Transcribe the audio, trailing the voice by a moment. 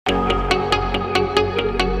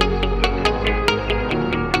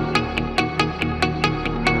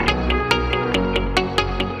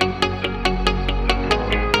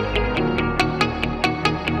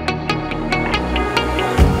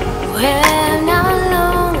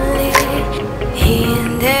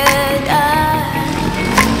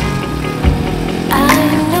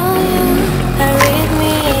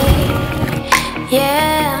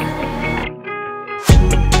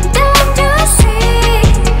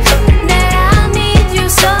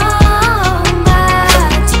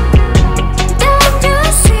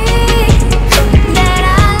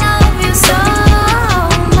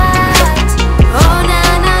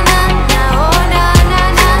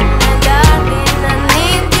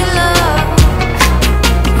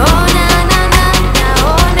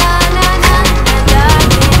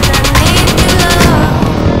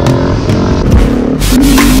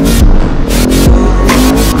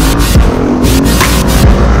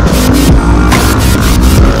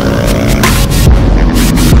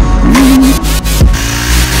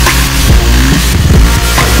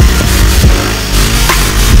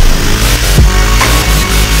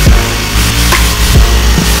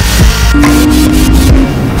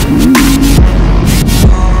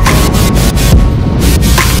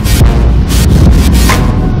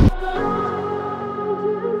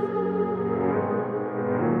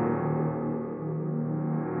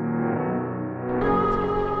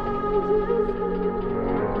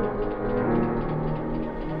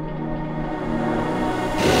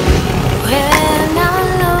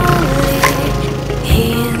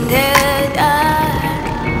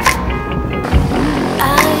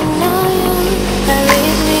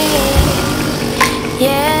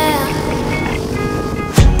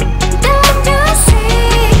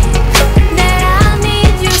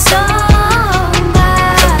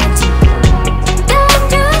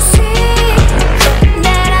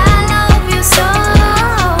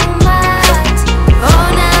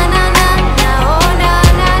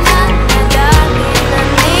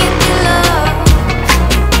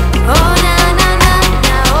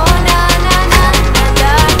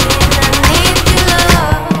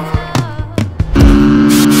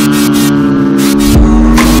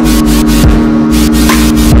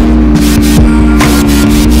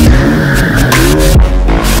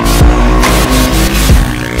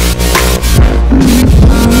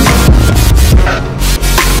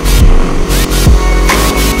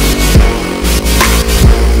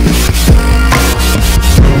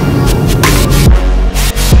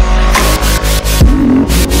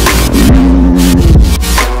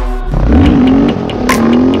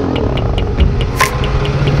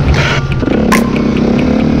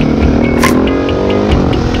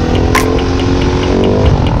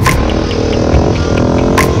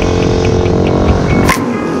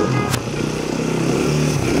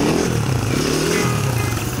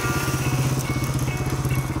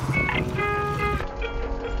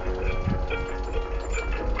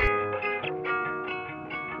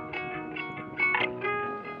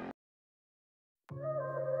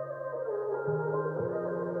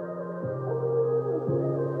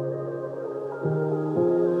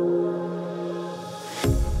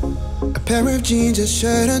pair of jeans, a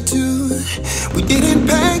shirt or two. We didn't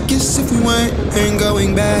pack as if we weren't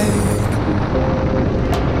going back.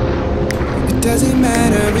 It doesn't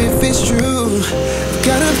matter if it's true.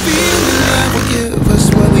 Got a feeling love will give us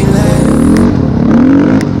what we lack.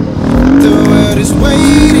 The world is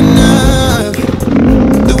waiting up.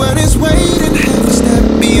 The world is waiting half a step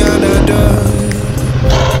beyond our door.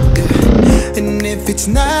 And if it's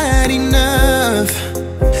not enough,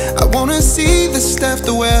 I wanna see the stuff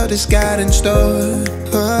the world has got in store.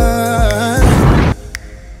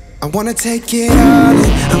 I wanna take it all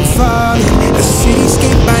in, I'm falling. The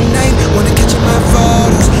cityscape by night, wanna catch in my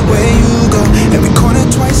photos. Where you go, every corner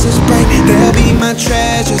twice as bright. They'll be my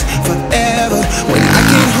treasures forever. When I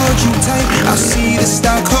can't hold you tight, I'll see the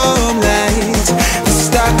Stockholm lights. The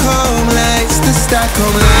Stockholm lights, the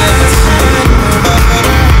Stockholm lights.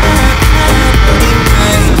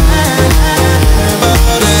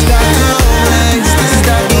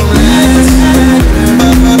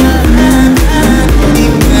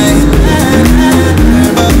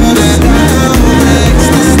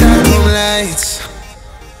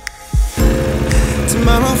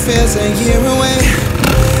 Tomorrow feels a year away,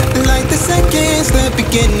 like the seconds, the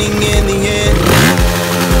beginning and the end.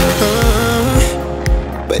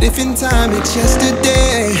 But if in time it's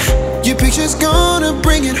yesterday, your picture's gonna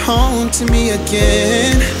bring it home to me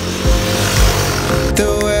again. The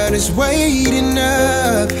world is waiting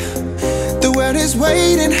up. The world is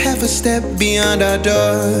waiting half a step beyond our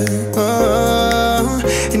door.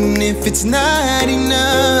 And if it's not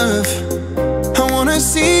enough, I wanna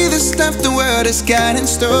see the stuff the world has got in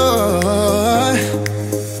store.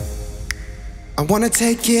 I wanna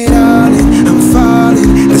take it all in, I'm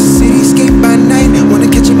falling. The cityscape by night, wanna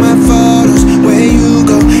catch in my photos. Where you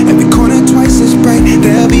go, every corner twice as bright.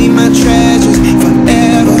 They'll be my treasures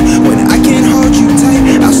forever. When I can't hold you tight,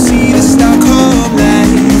 I'll see the Stockholm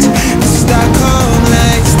lights. The Stockholm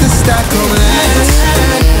lights, the Stockholm lights.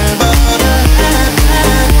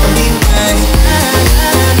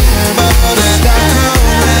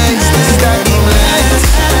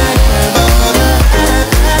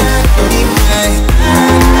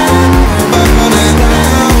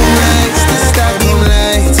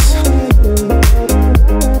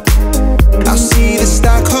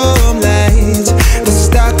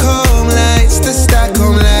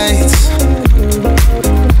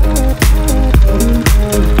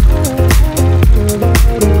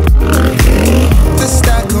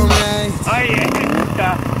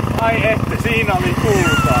 Ai että siinä oli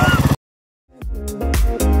cool.